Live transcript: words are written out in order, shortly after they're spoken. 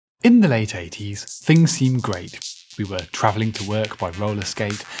In the late 80s, things seemed great. We were travelling to work by roller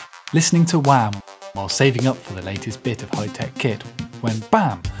skate, listening to Wham while saving up for the latest bit of high-tech kit, when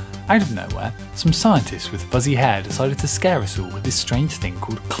bam! Out of nowhere, some scientists with fuzzy hair decided to scare us all with this strange thing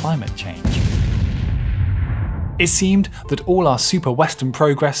called climate change. It seemed that all our super Western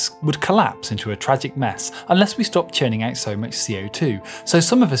progress would collapse into a tragic mess unless we stopped churning out so much CO2, so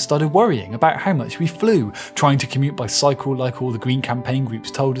some of us started worrying about how much we flew, trying to commute by cycle like all the Green Campaign groups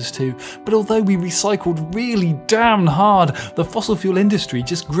told us to, but although we recycled really damn hard, the fossil fuel industry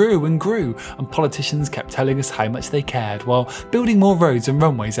just grew and grew, and politicians kept telling us how much they cared, while building more roads and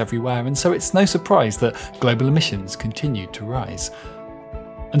runways everywhere, and so it's no surprise that global emissions continued to rise.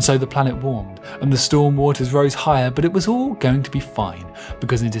 And so the planet warmed, and the storm waters rose higher, but it was all going to be fine,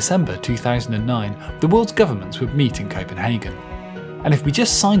 because in December 2009, the world's governments would meet in Copenhagen. And if we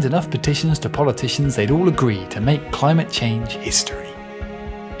just signed enough petitions to politicians, they'd all agree to make climate change history.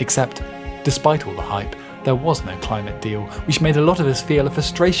 Except, despite all the hype, there was no climate deal, which made a lot of us feel a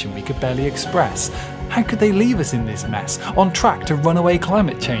frustration we could barely express. How could they leave us in this mess, on track to runaway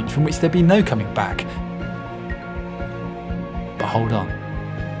climate change from which there'd be no coming back? But hold on.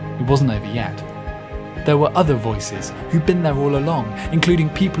 It wasn't over yet. There were other voices who'd been there all along, including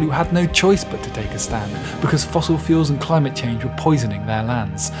people who had no choice but to take a stand, because fossil fuels and climate change were poisoning their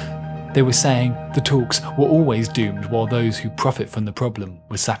lands. They were saying the talks were always doomed while those who profit from the problem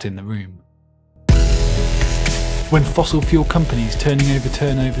were sat in the room. When fossil fuel companies turning over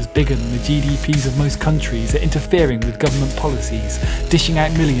turnovers bigger than the GDPs of most countries are interfering with government policies, dishing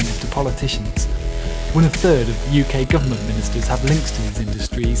out millions to politicians. When a third of UK government ministers have links to these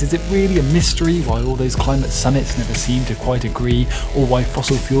industries, is it really a mystery why all those climate summits never seem to quite agree, or why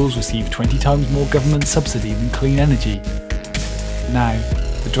fossil fuels receive 20 times more government subsidy than clean energy? Now,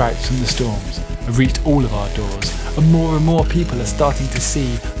 the droughts and the storms have reached all of our doors, and more people are starting to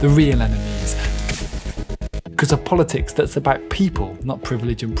see the real enemies. Because a politics that's about people, not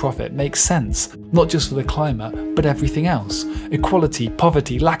privilege and profit, makes sense, not just for the climate, but everything else. Equality,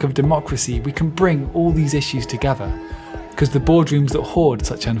 poverty, lack of democracy, we can bring all these issues together. Because the boardrooms that hoard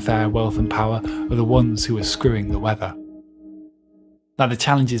such unfair wealth and power are the ones who are screwing the weather. Now the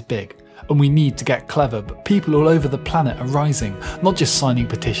challenge is big, and we need to get clever, but people all over the planet are rising, not just signing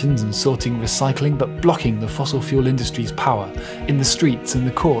petitions and sorting recycling, but blocking the fossil fuel industry's power, in the streets and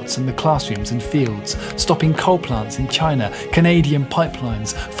the courts and the classrooms and fields, stopping coal plants in China, Canadian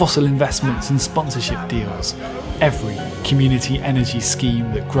pipelines, fossil investments and sponsorship deals. Every community energy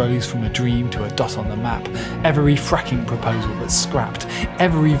scheme that grows from a dream to a dot on the map, every fracking proposal that's scrapped,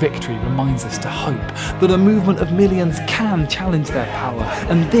 every victory reminds us to hope that a movement of millions can challenge their power,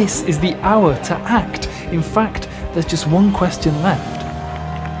 and this is the hour to act. In fact, there's just one question left.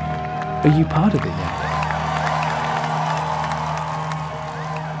 Are you part of it yet?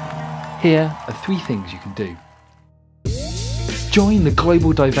 Here are 3 things you can do. Join the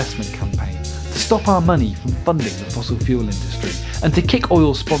global divestment campaign to stop our money from funding the fossil fuel industry and to kick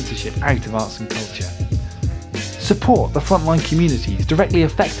oil sponsorship out of arts and culture. Support the frontline communities directly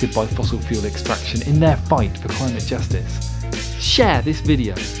affected by fossil fuel extraction in their fight for climate justice. Share this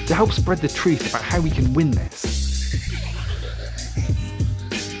video to help spread the truth about how we can win this.